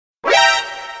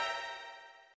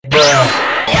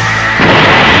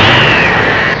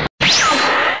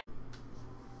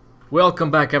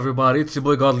Welcome back everybody, it's your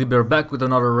boy Godlybear back with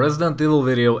another Resident Evil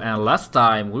video, and last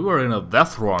time we were in a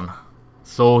death run.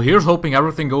 So here's hoping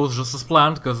everything goes just as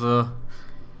planned, cause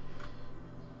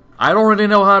I don't really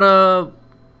know how to...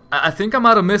 I think I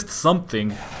might have missed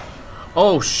something.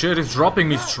 Oh shit, it's dropping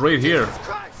me straight here.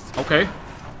 Okay.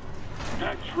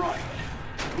 That's right.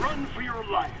 Run for your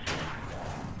life.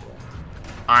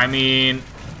 I mean...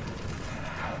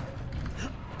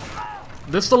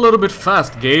 this is a little bit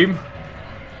fast, game.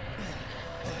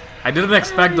 I didn't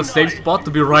expect the safe spot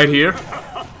to be right here.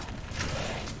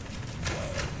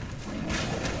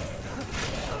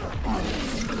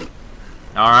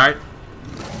 Alright.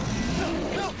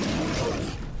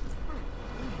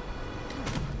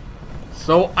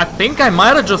 So, I think I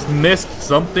might have just missed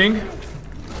something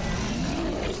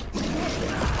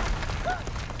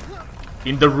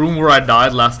in the room where I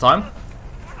died last time.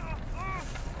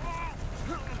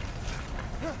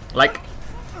 Like...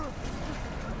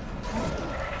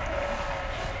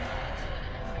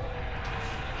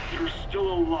 You're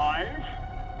still alive?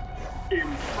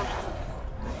 Impressive.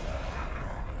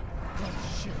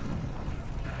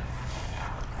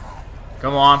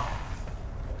 come on.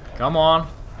 Come on.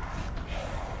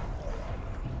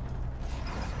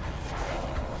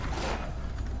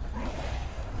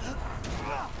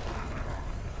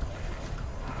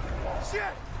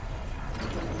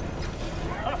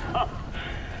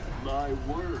 My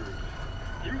word.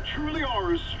 You truly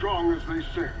are as strong as they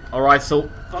say. Alright, so...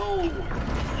 Oh,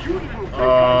 you didn't think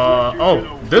I'd let you oh,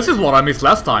 get away. this is what I missed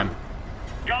last time.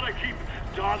 Gotta keep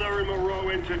Donna and Moreau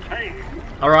entertained.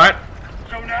 Alright.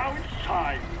 So now it's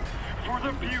time for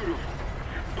the beautiful,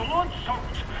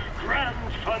 blood-soaked grand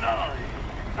finale.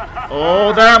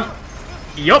 Oh, damn.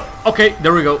 Yup. Okay,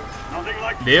 there we go. Nothing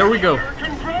like There we go.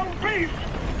 American ground beef.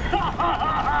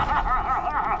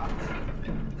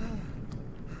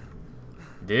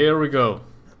 There we go.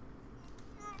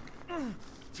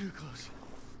 Too close.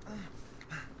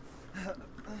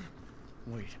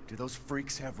 Wait, do those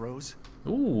freaks have Rose?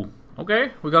 Ooh,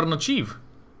 okay, we got an achieve.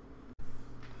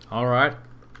 Alright,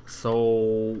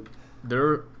 so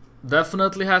there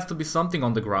definitely has to be something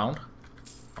on the ground.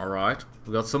 Alright,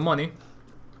 we got some money.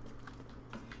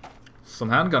 Some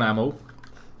handgun ammo.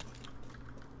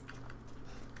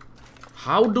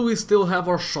 How do we still have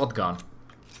our shotgun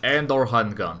and our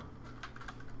handgun?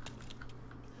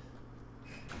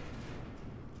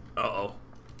 Uh-oh.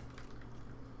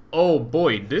 Oh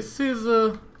boy, this is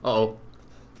uh-oh.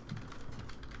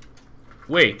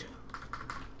 Wait.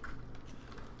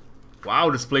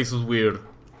 Wow, this place is weird.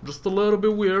 Just a little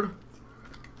bit weird.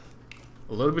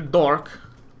 A little bit dark.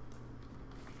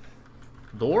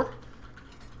 Door?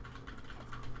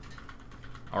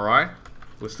 Alright.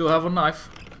 We still have a knife.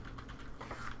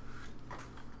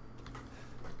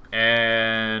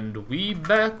 And we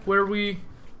back where we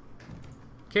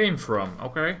came from.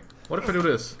 Okay. What if I do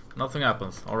this? Nothing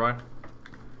happens. Alright.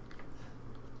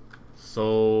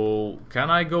 So, can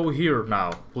I go here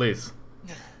now, please?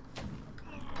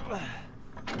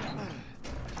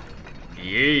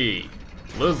 Yay!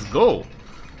 Let's go!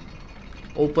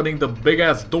 Opening the big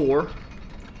ass door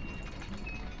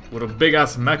with a big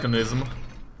ass mechanism.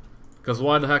 Cause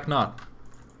why the heck not?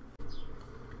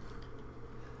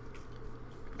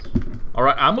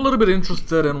 Alright, I'm a little bit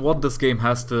interested in what this game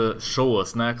has to show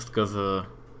us next, cause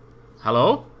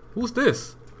hello? Who's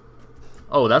this?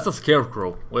 Oh, that's a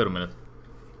scarecrow. Wait a minute.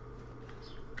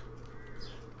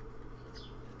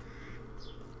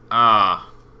 Ah.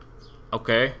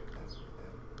 Okay.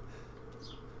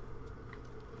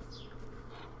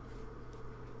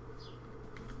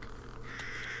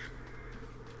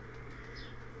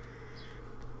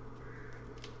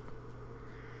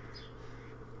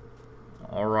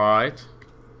 Alright.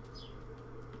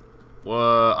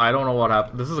 Well, I don't know what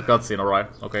happened. This is a cutscene, alright.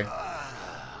 Okay.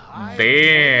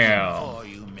 Damn. For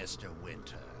you, Mr.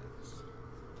 Winters.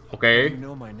 Okay. You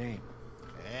know my name.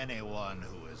 Anyone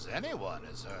who is anyone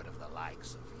has heard of the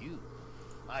likes of you.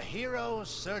 A hero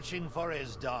searching for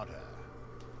his daughter.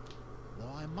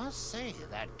 Though I must say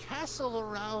that castle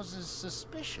arouses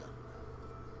suspicion.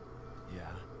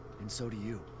 Yeah, and so do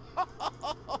you.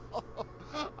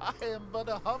 I am but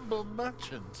a humble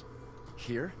merchant.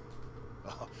 Here?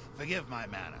 Oh, forgive my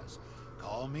manners.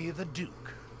 Call me the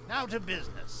Duke. Now to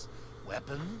business.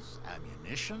 Weapons,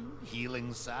 ammunition,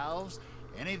 healing salves,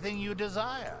 anything you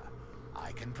desire,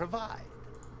 I can provide.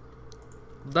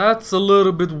 That's a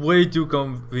little bit way too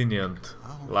convenient.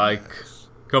 Oh, Like, yes.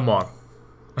 come on.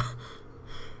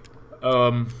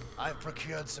 I've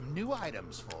procured some new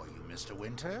items for you, Mr.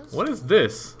 Winters. What is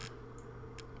this?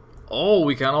 Oh,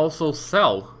 we can also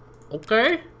sell.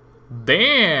 Okay.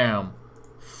 Damn.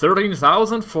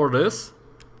 13,000 for this?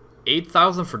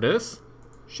 8,000 for this?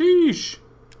 Sheesh.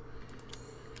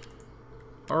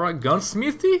 Alright,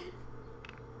 gunsmithy?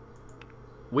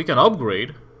 We can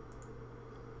upgrade.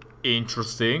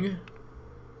 Interesting.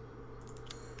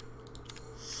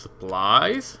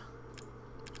 Supplies?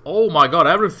 Oh my god,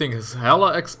 everything is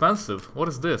hella expensive. What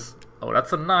is this? Oh,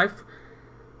 that's a knife.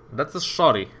 That's a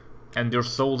shotty. And they're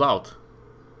sold out.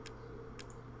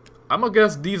 I'ma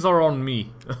guess these are on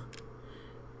me.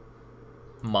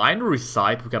 Minery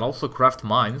sight, we can also craft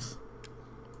mines.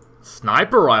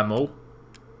 Sniper ammo.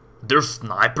 There's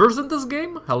snipers in this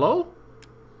game? Hello?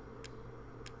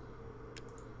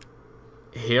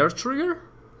 Hair trigger?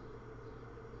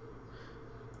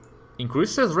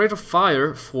 Increases rate of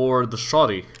fire for the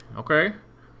shotty. Okay.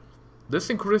 This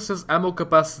increases ammo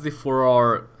capacity for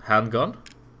our handgun.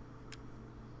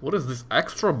 What is this?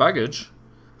 Extra baggage?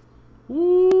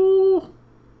 Ooh.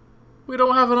 We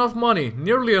don't have enough money.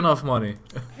 Nearly enough money.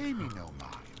 Pay me no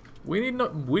mind. We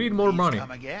need more money.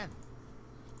 Come again.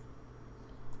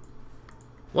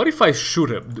 What if I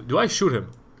shoot him? Do I shoot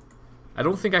him? I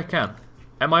don't think I can.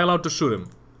 Am I allowed to shoot him?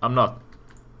 I'm not.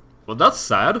 Well, that's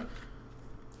sad.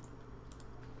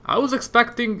 I was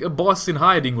expecting a boss in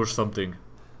hiding or something.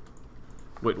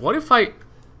 Wait, what if I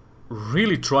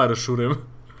really try to shoot him?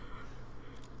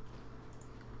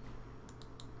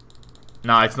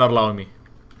 Nah, it's not allowing me.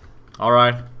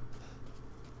 Alright.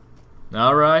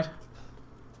 Alright.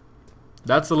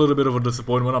 That's a little bit of a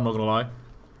disappointment, I'm not gonna lie.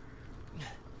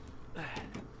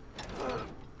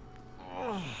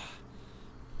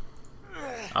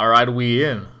 Alright, we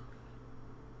in.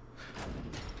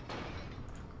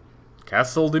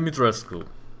 Castle Dimitrescu.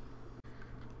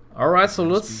 Alright, so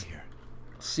let's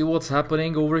see what's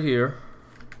happening over here.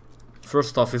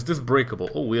 First off, is this breakable?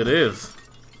 Oh, it is.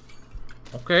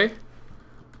 Okay.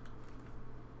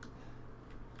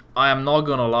 I am not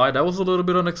gonna lie, that was a little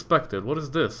bit unexpected. What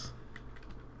is this?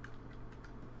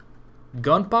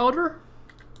 Gunpowder?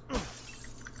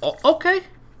 Oh, okay.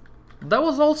 That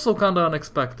was also kinda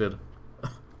unexpected.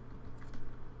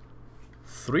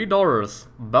 $3.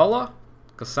 Bella,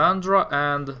 Cassandra,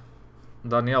 and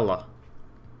Daniela.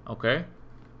 Okay.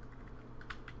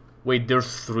 Wait,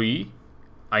 there's 3?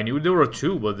 I knew there were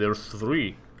 2, but there's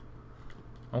 3.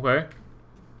 Okay.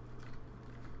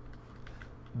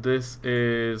 This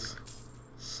is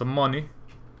some money.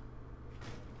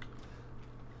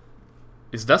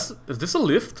 Is this a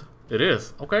lift? It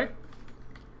is. Okay.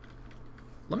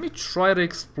 Let me try to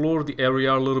explore the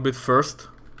area a little bit first.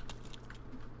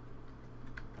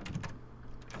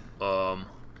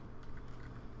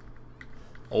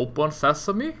 Open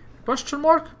sesame? Question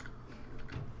mark?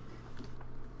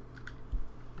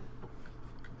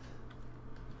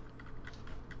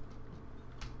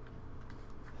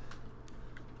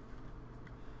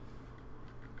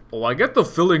 Oh, I get the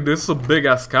feeling this is a big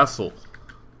ass castle.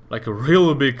 Like a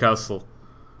real big castle.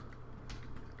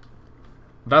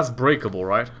 That's breakable,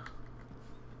 right?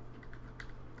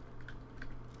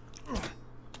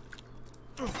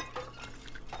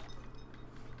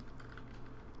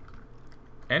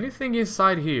 Anything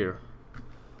inside here?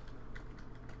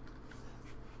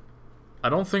 I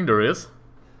don't think there is.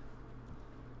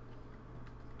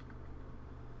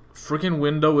 Freaking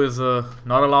window is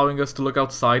not allowing us to look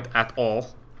outside at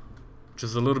all. Which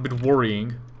is a little bit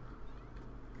worrying.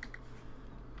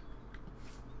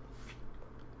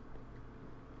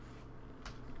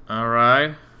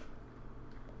 Alright.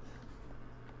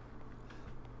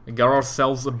 We got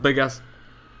ourselves a big ass...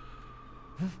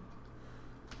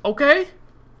 Okay.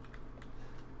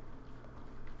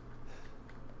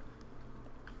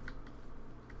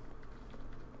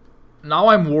 Now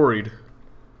I'm worried.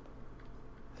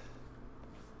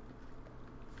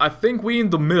 I think we in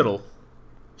the middle.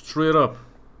 Straight up.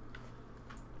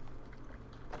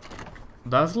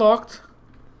 That's locked.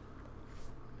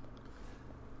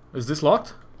 Is this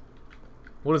locked?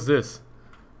 What is this?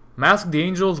 Mask the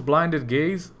Angel's blinded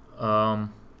gaze.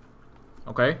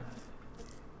 Okay.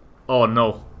 Oh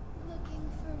no. Looking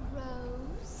for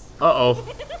Rose? Uh-oh.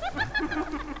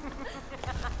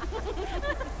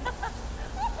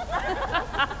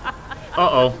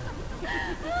 Uh-oh.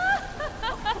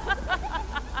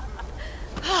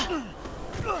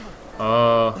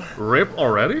 Rip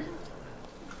already?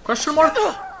 Question mark?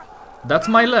 That's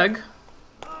my leg.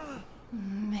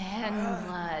 Man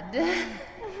blood.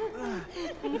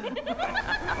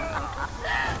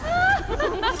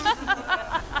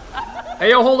 Hey,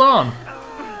 yo, hold on.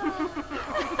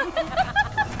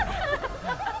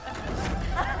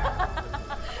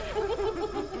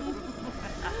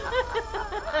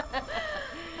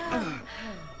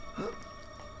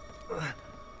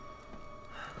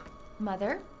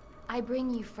 Mother, I bring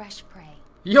you fresh prey.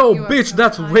 Yo, You are bitch, so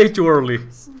that's kind. way too early.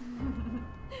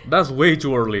 That's way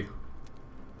too early.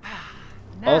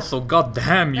 Now, Also,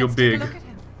 goddamn, you let's take a big. look at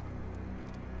him.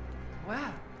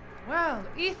 Well, well,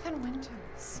 Ethan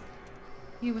Winters.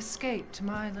 You escaped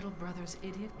my little brother's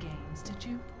idiot games, did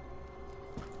you?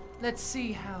 Let's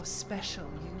see how special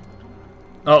you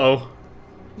are. Uh-oh.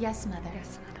 Yes, Mother.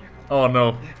 Yes, Mother. Oh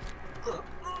no.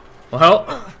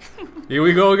 Well, here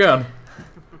we go again.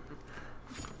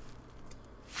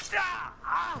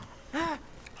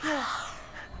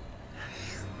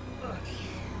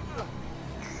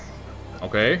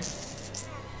 Okay.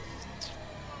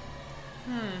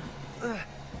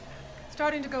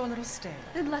 Starting to go a little stale.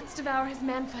 Then let's devour his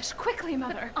man-flesh quickly,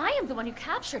 Mother. I am the one who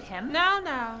captured him. Now,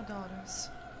 now, daughters.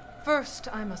 First,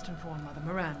 I must inform Mother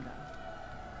Miranda.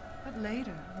 But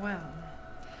later, well,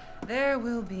 there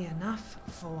will be enough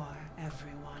for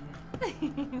everyone.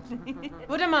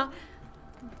 Budama!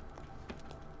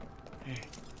 Hey,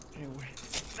 wait.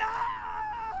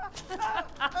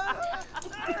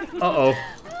 Uh-oh.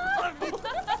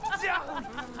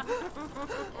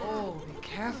 Oh, be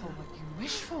careful what you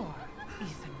wish for,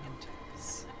 Ethan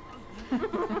Winters.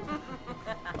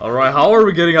 Alright, how are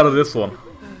we getting out of this one?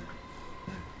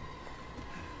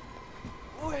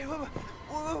 Wait, what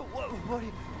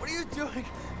are you doing?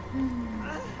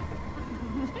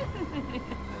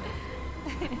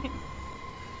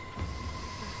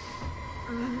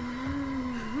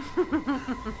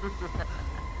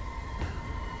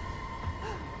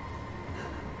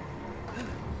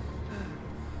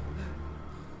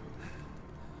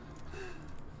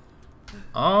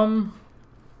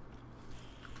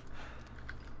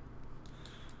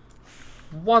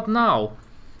 What now?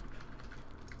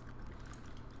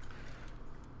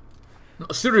 No,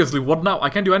 seriously, what now? I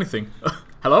can't do anything.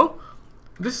 Hello?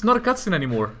 This is not a cutscene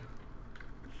anymore.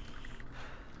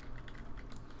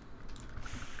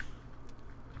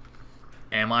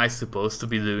 Am I supposed to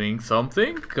be doing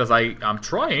something? Because I'm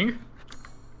trying.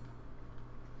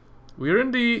 We're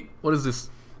in the... what is this?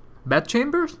 Bed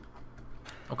chambers?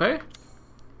 Okay.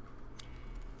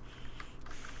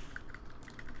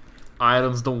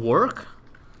 Items don't work.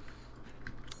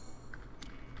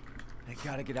 I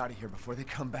gotta get out of here before they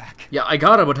come back. Yeah, I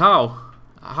got it, but how?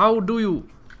 How do you...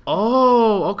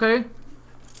 oh, okay.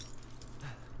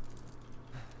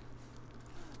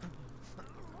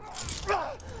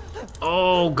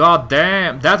 Oh, god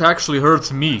damn. That actually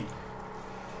hurts me.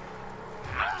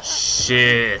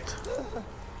 Shit.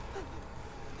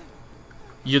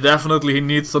 You definitely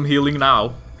need some healing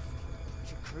now.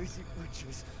 You crazy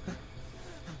witches.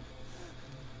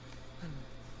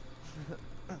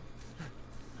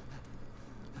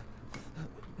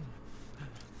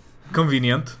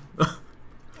 Convenient.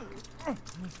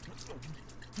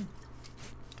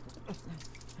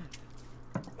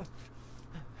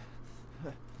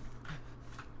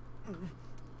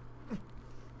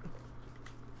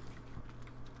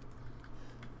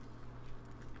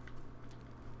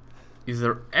 Is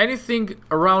there anything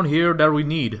around here that we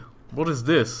need? What is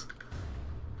this?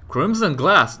 Crimson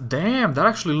glass. Damn, that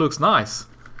actually looks nice.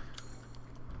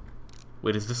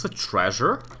 Wait, is this a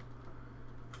treasure?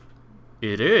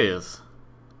 It is.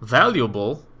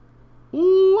 Valuable.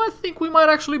 Ooh, I think we might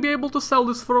actually be able to sell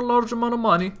this for a large amount of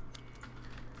money.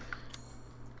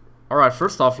 Alright,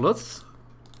 first off, let's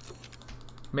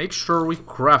make sure we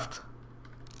craft.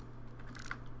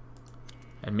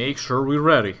 And make sure we're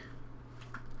ready.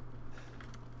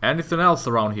 Anything else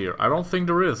around here? I don't think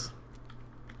there is.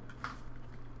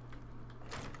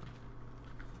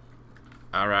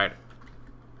 Alright.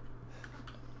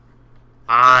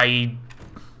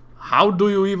 How do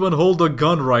you even hold a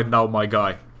gun right now, my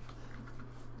guy?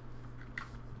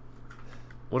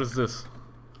 What is this?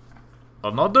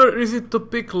 Another easy to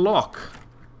pick lock.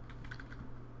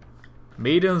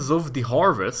 Maidens of the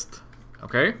Harvest.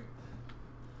 Okay.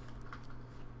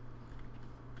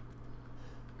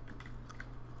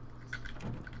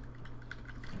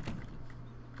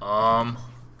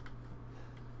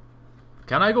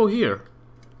 Can I go here?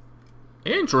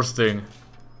 Interesting.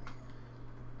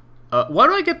 Why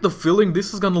do I get the feeling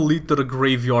this is gonna lead to the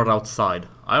graveyard outside?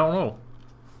 I don't know.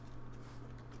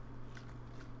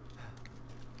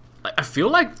 I feel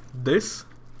like this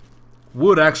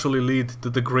would actually lead to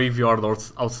the graveyard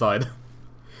outside.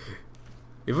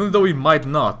 Even though it might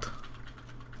not.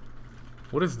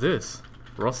 What is this?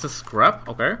 Rusted scrap?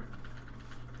 Okay.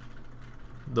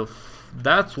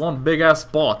 That's one big ass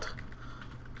pot.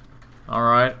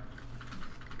 Alright.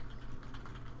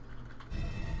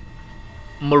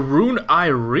 Maroon eye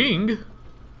ring?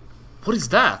 What is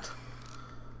that?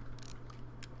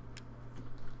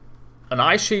 An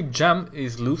eye-shaped gem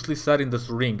is loosely set in this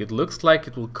ring. It looks like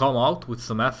it will come out with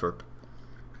some effort.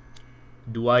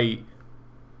 Do I...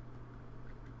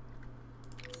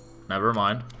 Never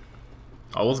mind.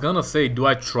 I was gonna say, do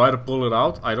I try to pull it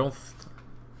out? I don't...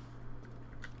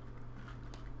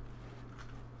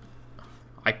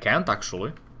 I can't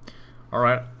actually.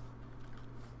 Alright.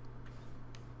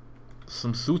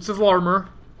 Some suits of armor,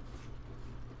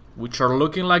 which are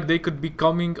looking like they could be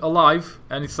coming alive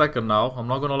any second now. I'm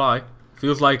not gonna lie.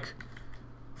 Feels like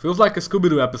a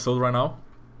Scooby-Doo episode right now.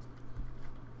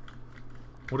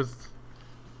 What is...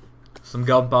 Some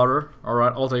gunpowder.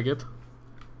 Alright, I'll take it.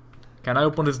 Can I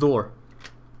open this door?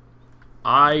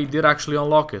 I did actually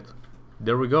unlock it.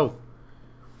 There we go.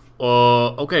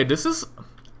 Okay, this is...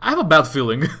 I have a bad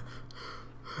feeling.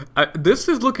 This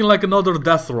is looking like another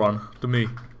death run to me.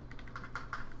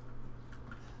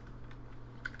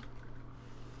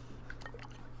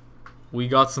 We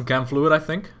got some chem fluid, I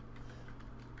think.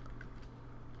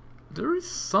 There is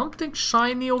something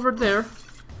shiny over there.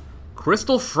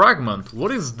 Crystal fragment.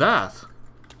 What is that?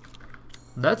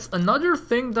 That's another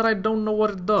thing that I don't know what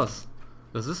it does.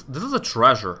 This is a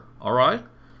treasure, alright?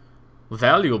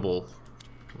 Valuable.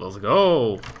 Let's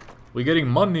go. We're getting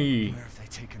money. Where have they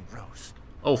taken Rose?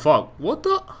 Oh fuck. What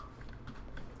the?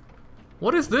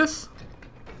 What is this?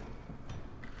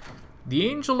 The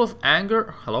Angel of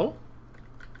Anger. Hello?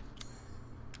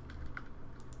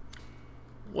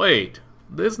 Wait.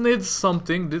 This needs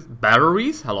something. This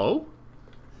batteries? Hello?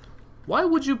 Why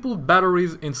would you put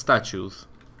batteries in statues?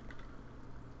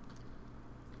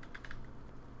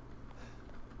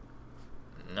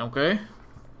 Okay.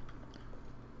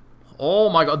 Oh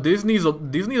my god, these need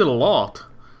a lot.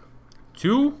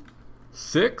 2,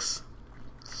 6,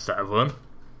 7,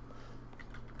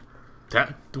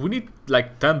 10. Do we need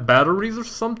like 10 batteries or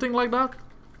something like that?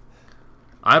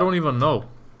 I don't even know.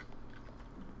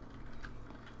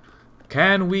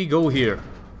 Can we go here?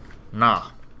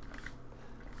 Nah.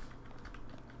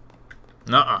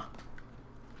 Nuh-uh.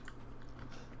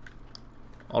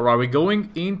 Alright, we're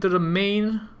going into the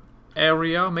main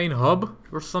area, main hub,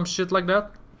 or some shit like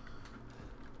that.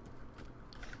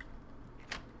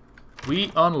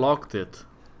 We unlocked it.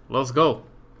 Let's go.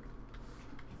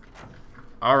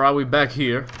 Alright, we back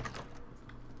here.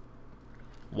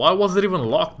 Why was it even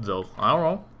locked though? I don't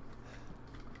know.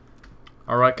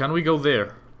 Alright, can we go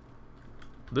there?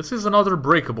 This is another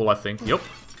breakable, I think. Yep.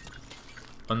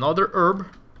 Another herb.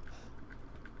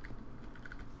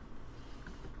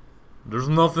 There's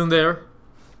nothing there.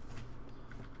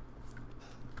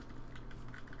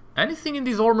 Anything in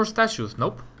these armor statues?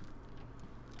 Nope.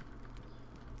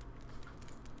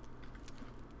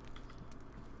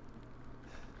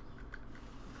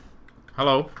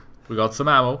 Hello. We got some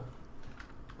ammo.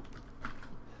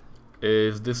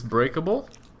 Is this breakable?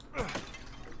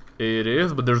 It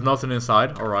is, but there's nothing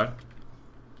inside. Alright.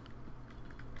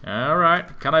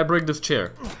 Alright. Can I break this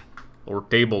chair? Or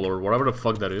table, or whatever the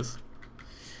fuck that is.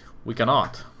 We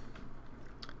cannot.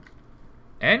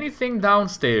 Anything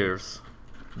downstairs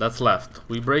that's left.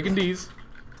 We breaking these.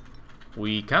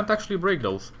 We can't actually break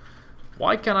those.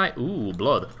 Why can I... Ooh,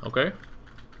 blood. Okay.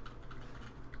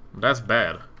 That's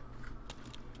bad.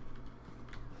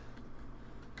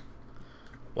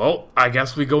 Well, I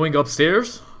guess we're going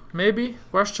upstairs. Maybe?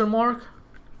 Question mark?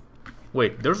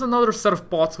 Wait, there's another set of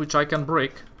pots which I can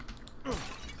break.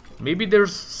 Maybe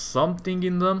there's something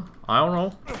in them. I don't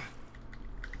know.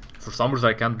 For some reason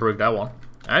I can't break that one.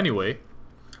 Anyway,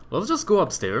 let's just go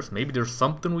upstairs. Maybe there's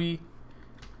something we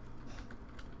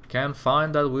can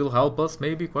find that will help us.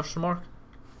 Maybe? Question mark?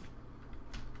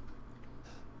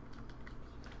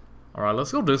 Alright,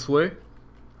 let's go this way.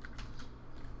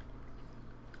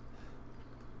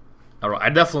 Alright, I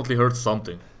definitely heard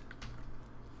something.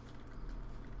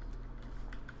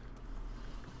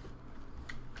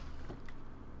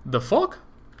 The fuck?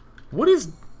 What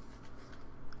is...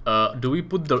 do we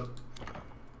put the...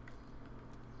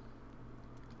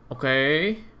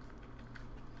 Okay.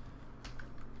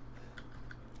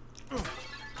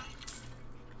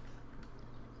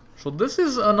 So this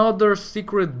is another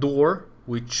secret door,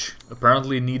 which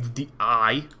apparently needs the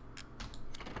eye.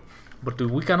 But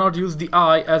we cannot use the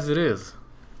eye as it is.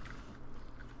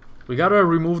 We gotta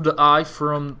remove the eye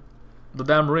from the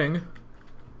damn ring.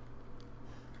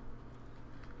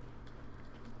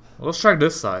 Let's check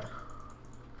this side.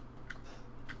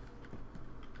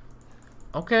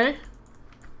 Okay.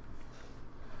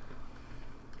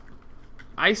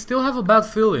 I still have a bad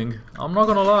feeling. I'm not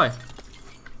gonna lie.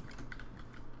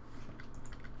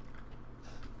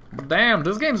 But damn,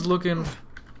 this game's looking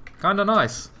kinda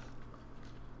nice.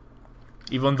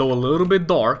 Even though a little bit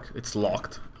dark, it's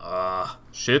locked.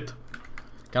 Shit.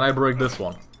 Can I break this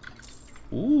one?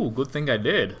 Ooh, good thing I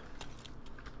did.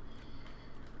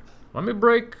 Let me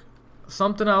break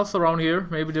something else around here.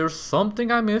 Maybe there's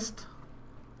something I missed.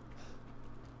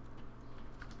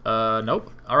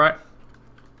 Nope. Alright.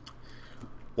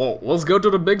 Well, let's go to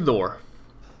the big door.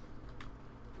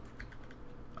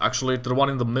 Actually, to the one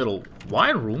in the middle.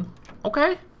 Wine room?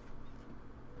 Okay.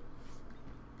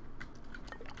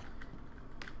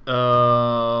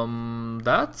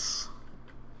 That's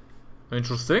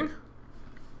interesting.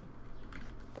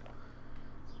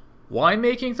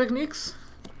 Winemaking techniques?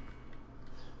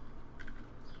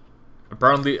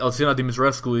 Apparently, Alcina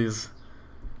Dimitrescu is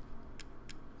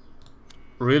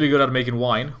really good at making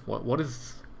wine.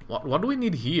 What do we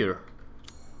need here?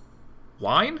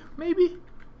 Wine, maybe?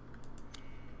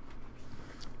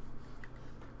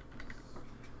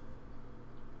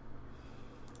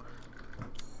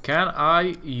 Can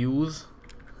I use...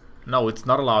 No, it's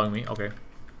not allowing me. Okay.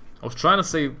 I was trying to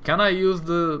say, can I use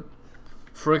the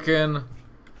freaking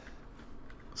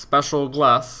special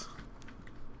glass?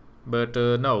 But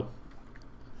no.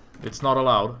 It's not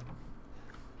allowed.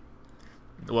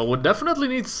 Well, we definitely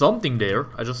need something there.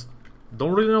 I just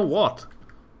don't really know what.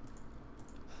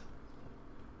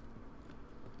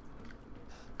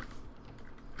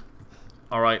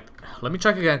 Alright, let me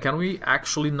check again. Can we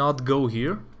actually not go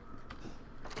here?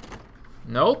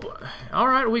 Nope.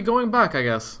 Alright, we're going back, I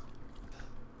guess.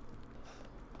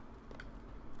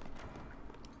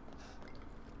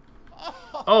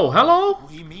 Oh, hello?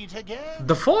 We meet again.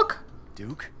 The fuck?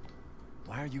 Duke,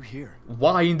 why are you here?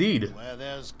 Why indeed? Where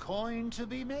there's coin to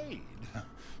be made.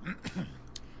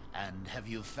 And have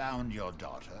you found your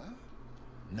daughter?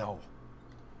 No.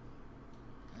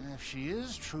 If she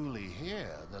is truly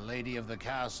here, the lady of the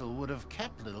castle would have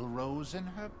kept little Rose in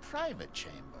her private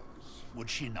chambers, would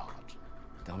she not?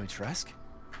 Dimitrescu?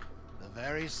 The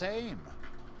very same.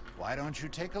 Why don't you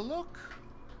take a look?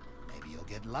 Maybe you'll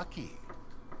get lucky.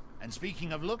 And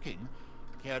speaking of looking,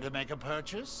 care to make a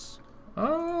purchase?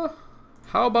 How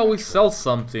about we sell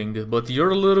something? But you're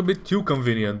a little bit too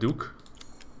convenient, Duke.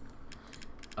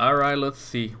 Alright, let's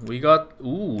see. We got...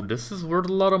 Ooh, this is worth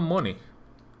a lot of money.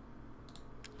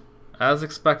 As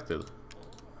expected.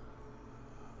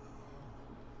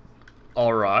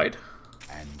 Alright.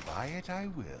 And buy it I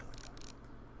will.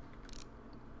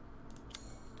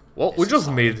 Well, we just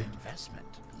made Investment,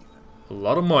 even. a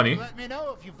lot of money. Let me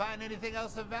know if you find anything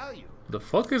else of value. The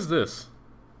fuck is this?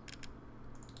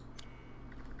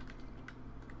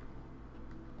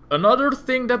 Another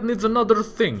thing that needs another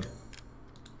thing.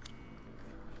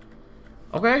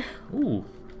 Okay. Ooh.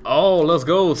 Oh, let's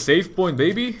go. Save point,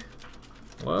 baby.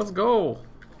 Let's go.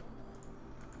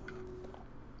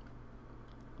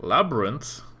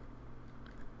 Labyrinth.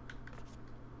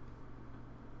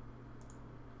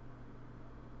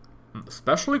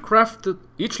 Specially crafted.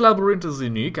 Each labyrinth is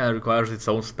unique and requires its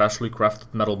own specially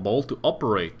crafted metal ball to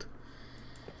operate.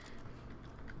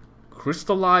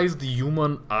 Crystallized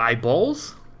human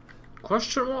eyeballs?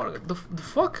 Question mark? The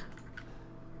fuck?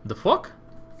 The fuck?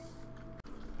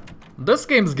 This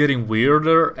game's getting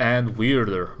weirder and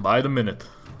weirder by the minute.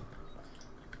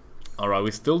 Alright,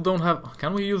 we still don't have...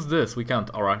 Can we use this? We can't.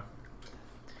 Alright.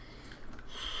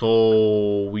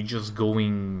 So... we just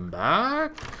going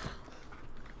back?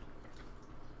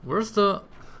 Where's the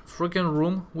freaking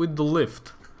room with the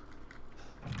lift?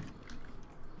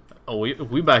 Oh,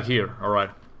 we back here.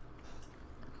 Alright.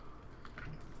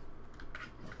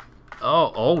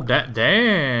 Oh,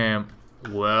 damn.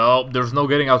 Well, there's no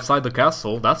getting outside the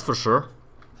castle, that's for sure.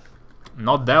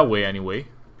 Not that way, anyway.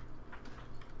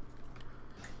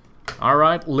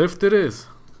 Alright, lift it is.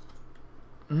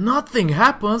 Nothing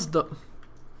happens, the...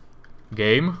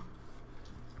 Game?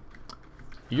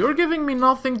 You're giving me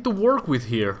nothing to work with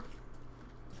here.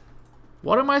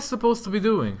 What am I supposed to be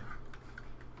doing?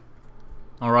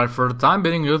 Alright, for the time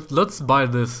being, let's buy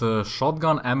this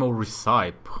shotgun ammo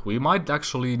recipe. We might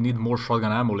actually need more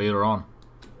shotgun ammo later on.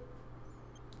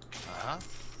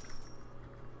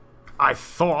 I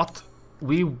thought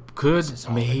we could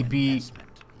maybe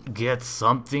get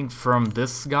something from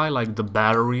this guy, like the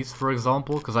batteries, for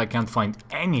example, because I can't find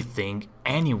anything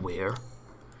anywhere.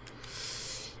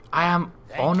 I am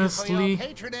honestly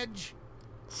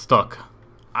stuck.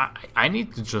 I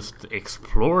need to just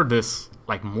explore this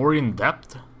like more in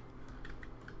depth.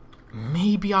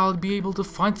 Maybe I'll be able to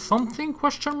find something?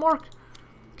 Question mark?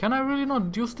 Can I really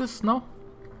not use this? No?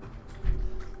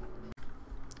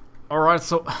 Alright,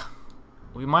 so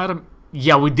we might have...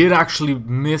 Yeah, we did actually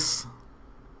miss...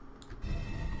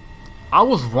 I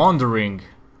was wondering.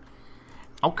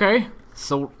 Okay,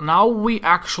 so now we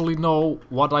actually know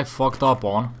what I fucked up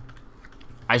on.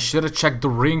 I should have checked the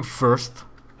ring first.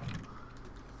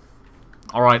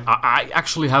 Alright, I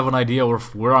actually have an idea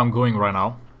of where I'm going right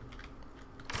now.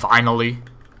 Finally.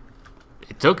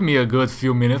 It took me a good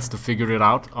few minutes to figure it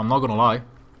out, I'm not gonna lie.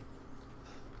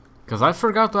 Because I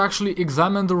forgot to actually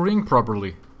examine the ring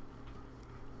properly.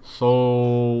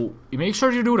 So, make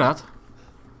sure you do that.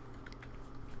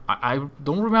 I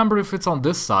don't remember if it's on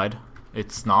this side.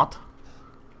 It's not.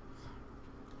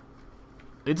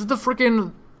 It's the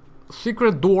freaking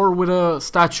secret door with a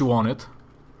statue on it.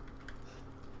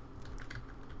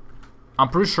 I'm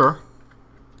pretty sure.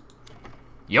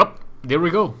 Yup, there we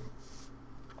go.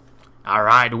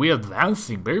 Alright, we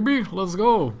advancing, baby. Let's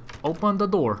go. Open the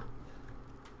door.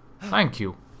 Thank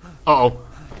you. Uh-oh.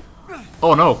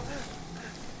 Oh no.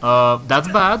 That's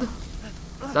bad.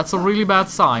 That's a really bad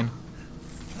sign.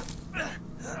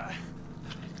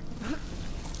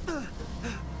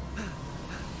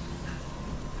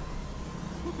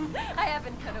 I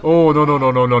haven't cut open. Oh no no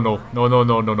no no no no no no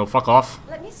no no no, fuck off.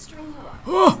 Let me string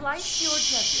you up. Slice your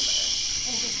jugular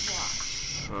and just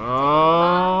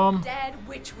watch. Dead,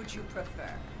 which would you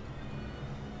prefer?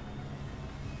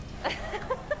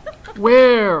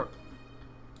 Where?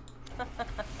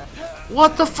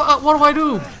 What the fuck? What do I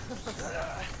do?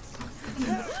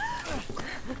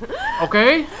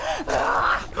 Okay.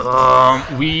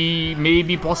 We may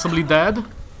be possibly dead.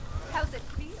 How's it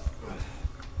feel?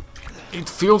 It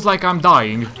feels like I'm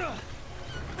dying.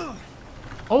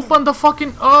 Open the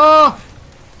fucking...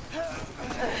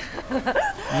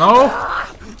 No?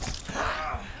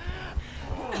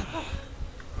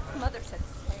 Mother said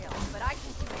sail, but I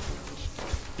can do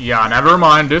it. Yeah, never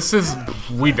mind. This is...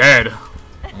 We dead.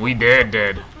 We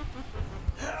dead.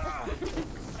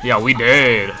 Yeah, we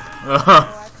dead.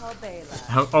 I call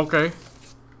Bela. Okay.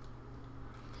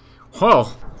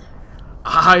 Well,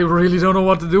 I really don't know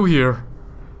what to do here.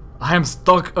 I am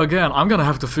stuck again. I'm gonna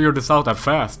have to figure this out at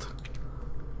fast.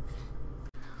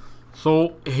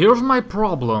 So, here's my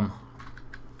problem.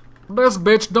 This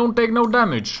bitch don't take no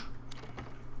damage.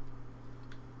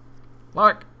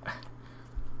 Like...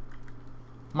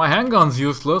 My handgun's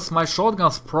useless, my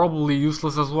shotgun's probably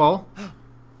useless as well.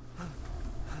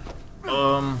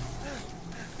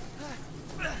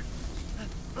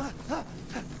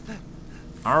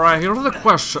 Alright, here's the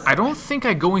question. I don't think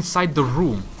I go inside the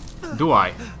room, do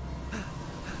I?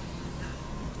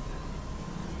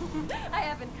 I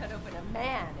haven't cut open a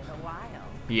man in a while.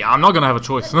 Yeah, I'm not gonna have a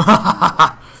choice.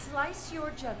 Slice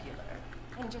your jugular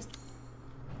and just...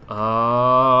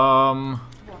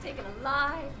 Taken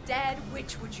alive, dead,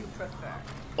 which would you prefer?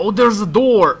 Oh, there's a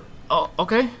door. Oh,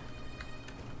 okay.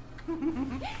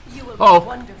 You will Oh. be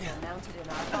wonderful mounted in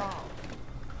our hall.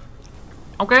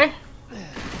 Okay.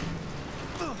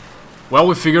 Well,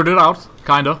 we figured it out,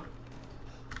 kinda.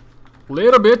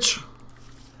 Later, bitch.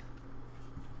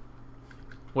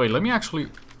 Wait, let me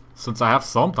actually, since I have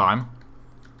some time.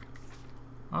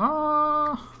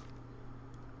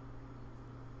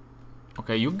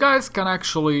 Okay, you guys can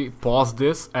actually pause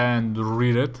this and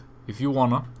read it if you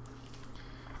wanna.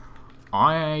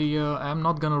 I am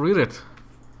not gonna read it.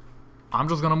 I'm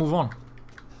just gonna move on.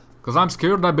 Cause I'm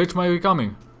scared that bitch might be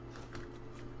coming.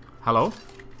 Hello?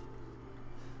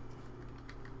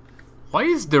 Why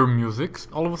is there music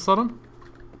all of a sudden?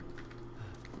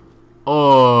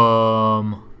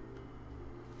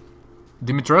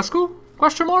 Dimitrescu?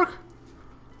 Question mark?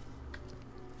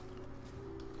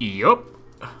 Yup.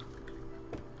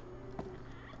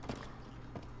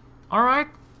 Alright.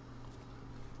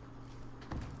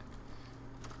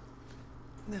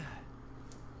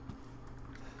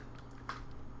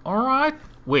 Alright.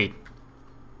 Wait.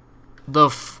 The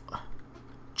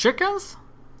chickens?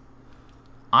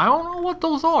 I don't know what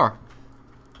those are.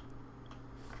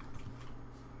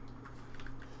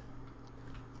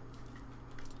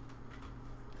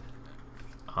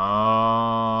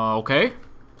 Okay.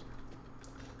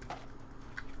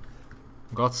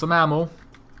 Got some ammo.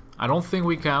 I don't think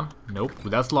we can. Nope,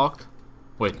 that's locked.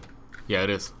 Wait. Yeah,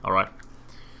 it is. Alright.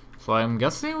 So I'm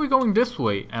guessing we're going this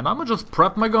way. And I'm gonna just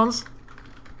prep my guns.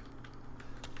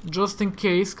 Just in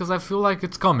case, because I feel like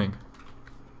it's coming.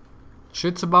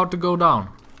 Shit's about to go down.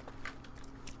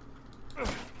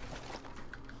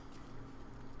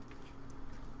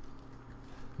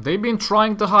 They've been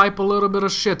trying to hype a little bit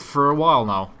of shit for a while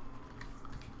now.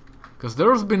 Because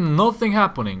there's been nothing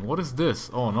happening. What is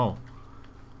this? Oh no.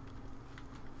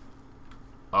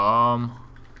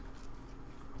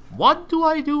 What do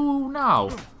I do now?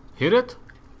 Hit it?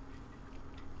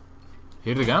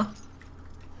 Hit it again?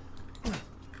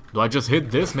 Do I just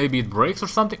hit this? Maybe it breaks or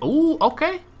something? Ooh,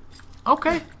 okay.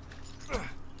 Okay.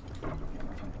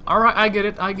 Alright, I get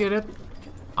it, I get it.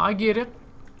 I get it.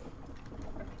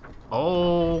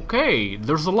 Okay,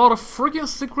 there's a lot of freaking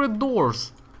secret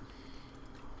doors.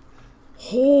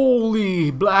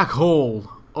 Holy black hole.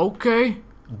 Okay,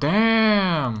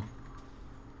 damn.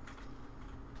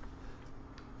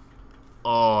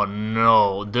 Oh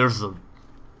no, there's a...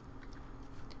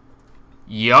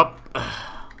 Yup.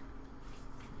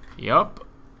 Yup.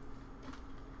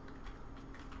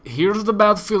 Here's the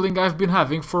bad feeling I've been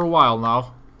having for a while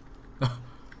now.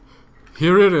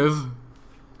 Here it is.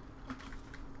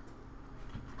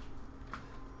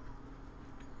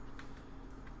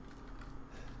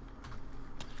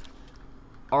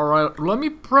 Alright, let me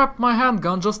prep my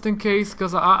handgun just in case,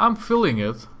 because I'm feeling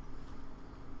it.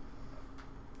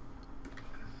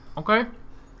 Okay.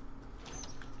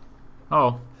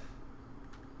 Oh.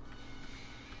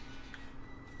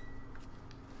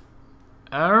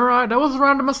 Alright, that was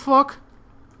random as fuck.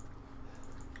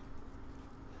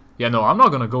 Yeah, no, I'm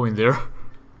not gonna go in there.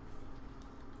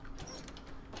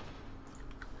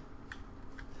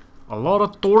 A lot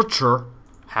of torture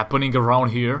happening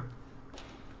around here.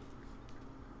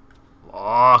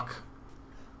 Fuck.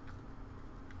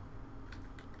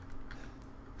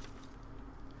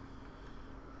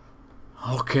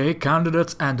 Okay,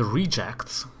 candidates and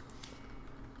rejects.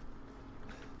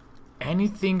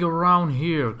 Anything around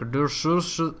here? There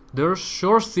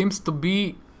sure seems to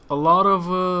be a lot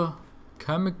of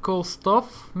chemical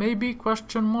stuff, maybe?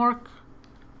 Question mark.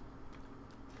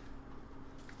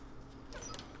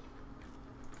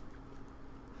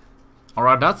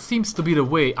 Alright, that seems to be the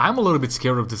way. I'm a little bit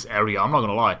scared of this area, I'm not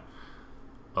gonna lie.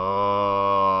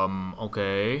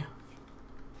 Okay.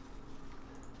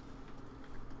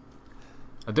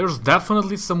 There's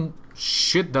definitely some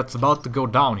shit that's about to go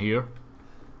down here.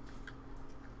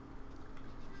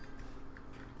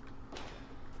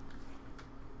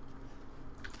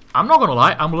 I'm not gonna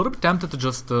lie, I'm a little bit tempted to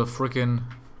just freaking...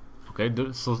 Okay,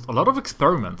 there's a lot of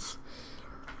experiments.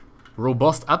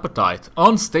 Robust appetite.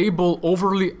 Unstable,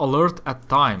 overly alert at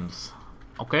times.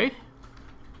 Okay.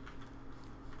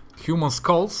 Human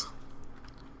skulls.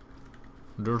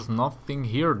 There's nothing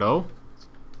here though.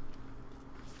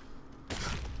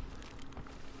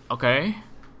 Okay.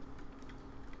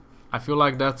 I feel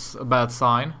like that's a bad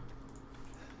sign.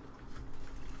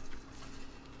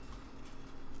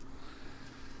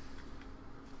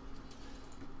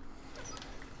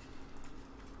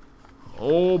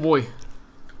 Oh boy.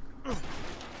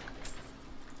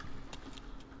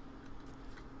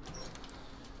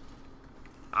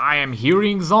 I am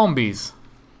hearing zombies.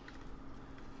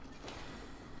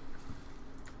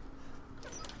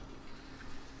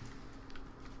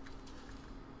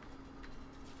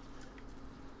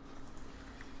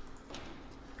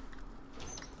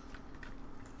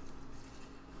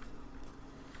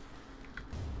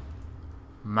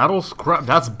 Metal scrap,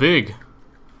 that's big.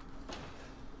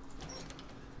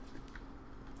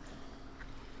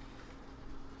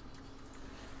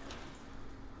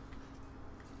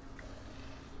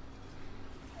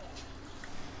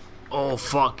 Oh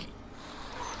fuck.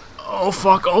 Oh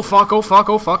fuck, oh fuck, oh fuck,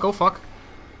 oh fuck, oh fuck.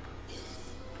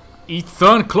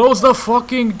 Ethan, close the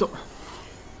fucking door.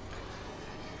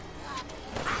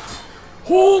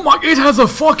 Oh my, it has a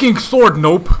fucking sword.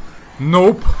 Nope.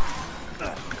 Nope.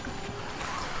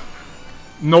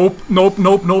 Nope, nope,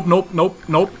 nope, nope, nope, nope,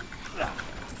 nope.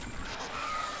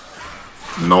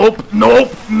 Nope,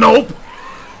 nope, nope.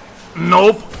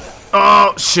 Nope.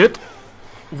 Shit.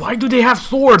 Why do they have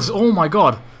swords? Oh my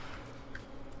god.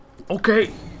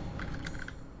 Okay.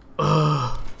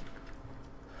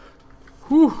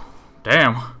 Whew.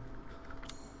 Damn.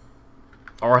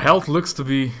 Our health looks to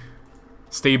be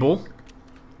stable.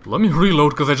 Let me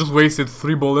reload because I just wasted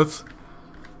 3 bullets.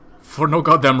 For no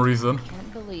goddamn reason.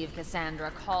 Can't believe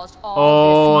Cassandra caused all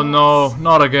Oh this no, mess.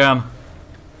 not again.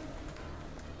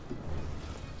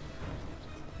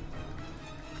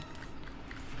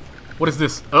 What is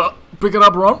this? Pick it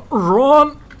up, run,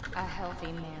 run! A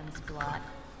healthy man's blood.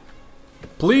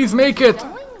 Please make it!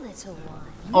 Going, little one.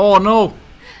 Oh no!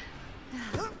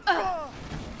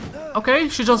 Okay,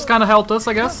 she just kinda helped us,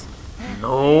 I guess.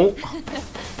 No.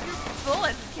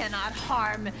 Bullets cannot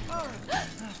harm.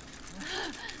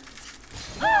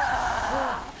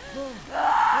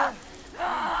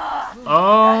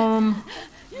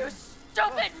 You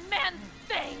stupid man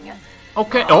thing!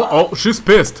 Okay. Oh, she's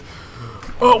pissed.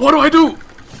 What do I do?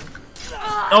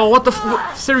 Oh, what the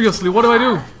f- seriously, what do I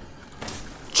do?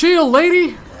 Chill,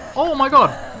 lady! Oh my god.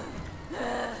 How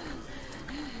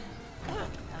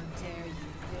dare you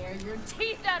bare your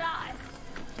teeth at us!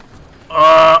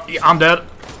 Yeah, I'm dead.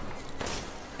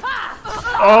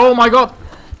 Oh my god.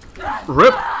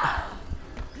 Rip.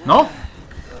 No?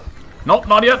 Nope,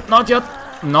 not yet, not yet.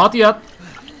 Not yet.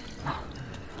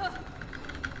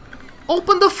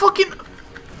 Open the fucking...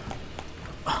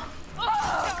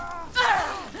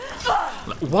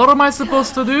 What am I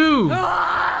supposed to do?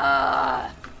 I'll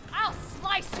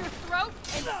slice your throat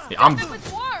and stuff it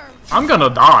with worms. I'm gonna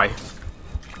die.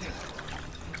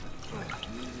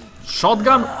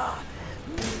 Shotgun?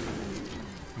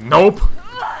 Nope.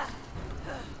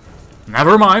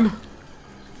 Never mind.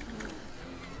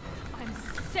 I'm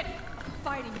sick of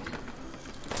fighting you.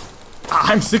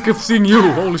 I'm sick of seeing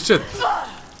you. Holy shit.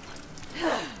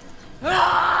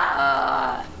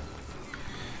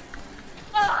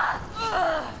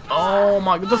 Oh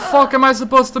my, the fuck am I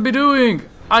supposed to be doing?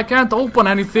 I can't open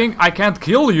anything. I can't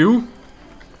kill you.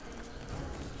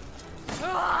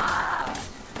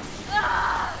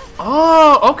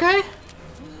 Oh, okay.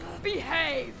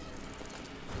 Behave.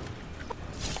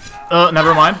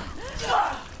 Never mind.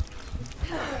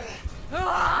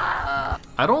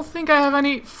 I don't think I have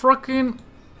any fucking...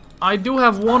 I do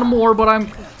have one more, but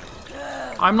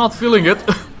I'm not feeling it.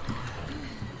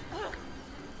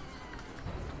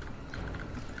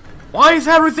 Why is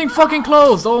everything fucking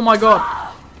closed? Oh my god.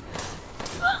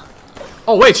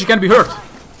 Oh wait, she can be hurt.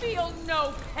 Feel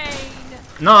no pain.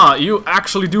 Nah, you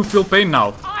actually do feel pain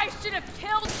now. I should have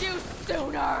killed you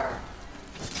sooner.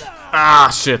 Ah,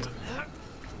 shit.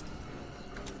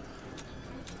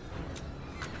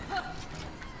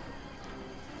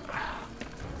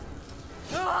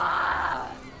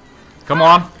 Come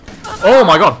on. Oh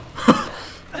my god.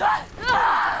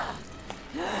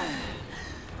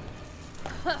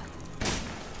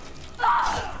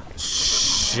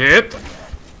 Shit.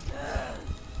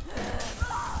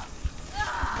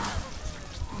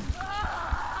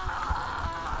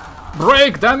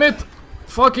 Break, damn it.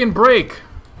 Fucking break.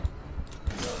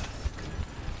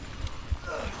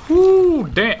 Whoo,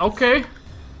 damn, okay.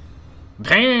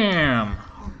 Damn.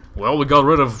 Well, we got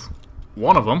rid of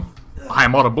one of them.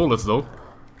 I'm out of bullets though.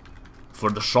 For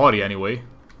the shotty anyway.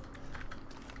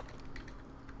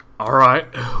 Alright.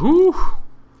 Whew.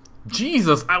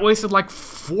 Jesus, I wasted like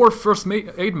 4 first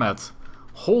aid mats.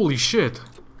 Holy shit.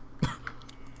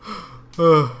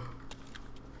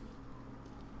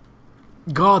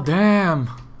 God damn.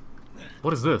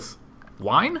 What is this?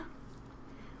 Wine?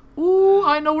 Ooh,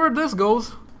 I know where this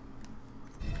goes.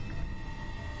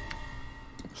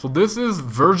 So this is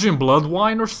virgin blood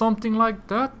wine or something like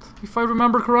that, if I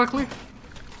remember correctly.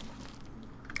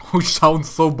 Which sounds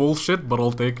so bullshit, but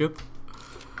I'll take it.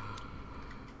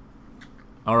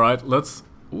 Alright, let's...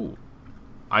 Ooh.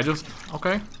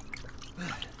 Okay.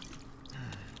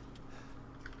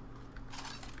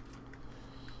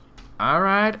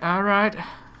 Alright, alright.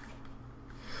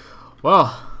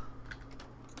 Well.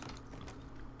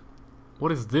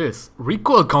 What is this?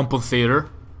 Recoil compensator?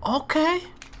 Okay.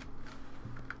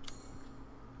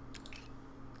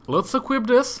 Let's equip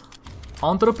this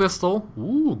onto the pistol.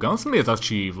 Ooh, gunsmith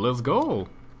achieved. Let's go.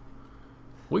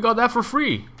 We got that for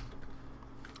free.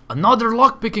 Another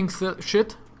lockpicking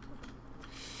shit.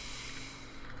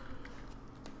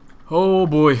 Oh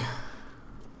boy.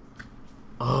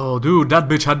 Oh dude, that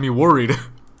bitch had me worried.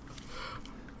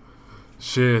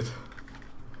 Shit.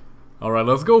 Alright,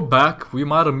 let's go back. We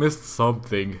might have missed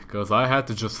something, because I had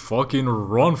to just fucking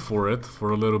run for it for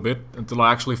a little bit until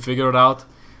I actually figured it out.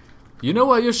 You know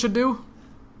what you should do?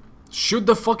 Shoot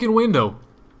the fucking window.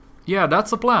 Yeah,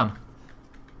 that's the plan.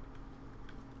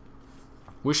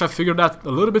 Wish I figured that a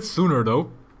little bit sooner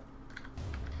though.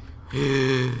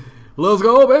 Let's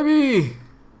go, baby!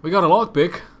 We got a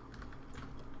lockpick.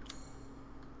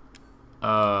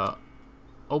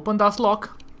 Open that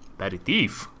lock. Petty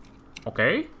thief.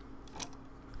 Okay.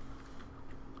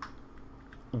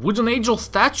 Wooden angel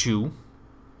statue.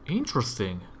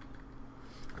 Interesting.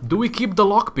 Do we keep the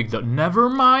lockpick though? Never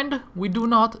mind, we do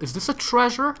not. Is this a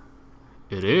treasure?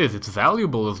 It is, it's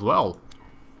valuable as well.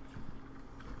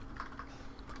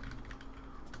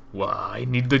 Well, I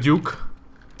need the Duke.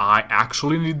 I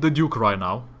actually need the Duke right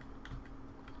now.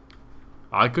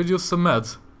 I could use some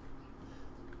meds.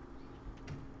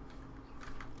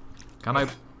 Can I?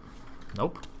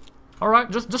 Nope.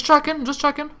 Alright, just checking, just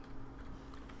checking.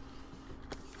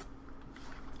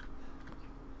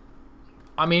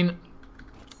 I mean,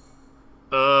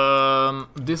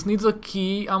 this needs a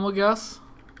key, I'm gonna guess.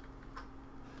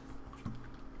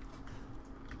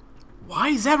 Why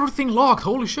is everything locked?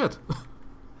 Holy shit.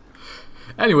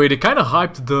 Anyway, they kind of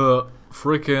hyped the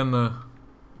freaking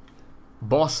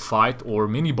boss fight or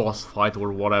mini boss fight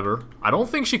or whatever. I don't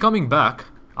think she's coming back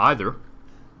either.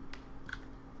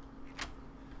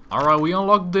 Alright, we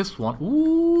unlocked this one.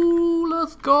 Ooh,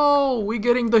 let's go. We're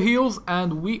getting the heals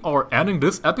and we are ending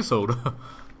this episode.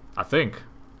 I think.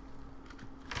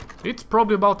 It's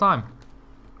probably about time.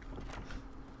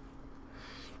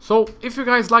 So if you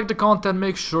guys like the content,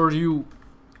 make sure you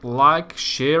like,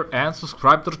 share and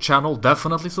subscribe to the channel.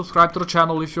 Definitely subscribe to the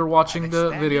channel if you're watching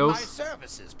the videos. My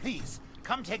services. Please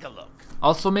come take a look.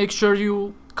 Also make sure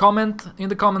you comment in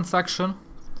the comment section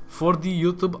for the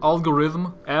YouTube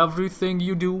algorithm. Everything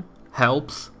you do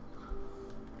helps.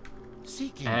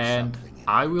 Seeking And something.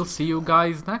 I will see you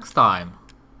guys next time.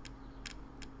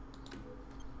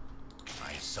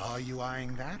 I saw you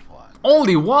eyeing that one.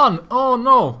 Only one! Oh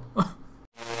no!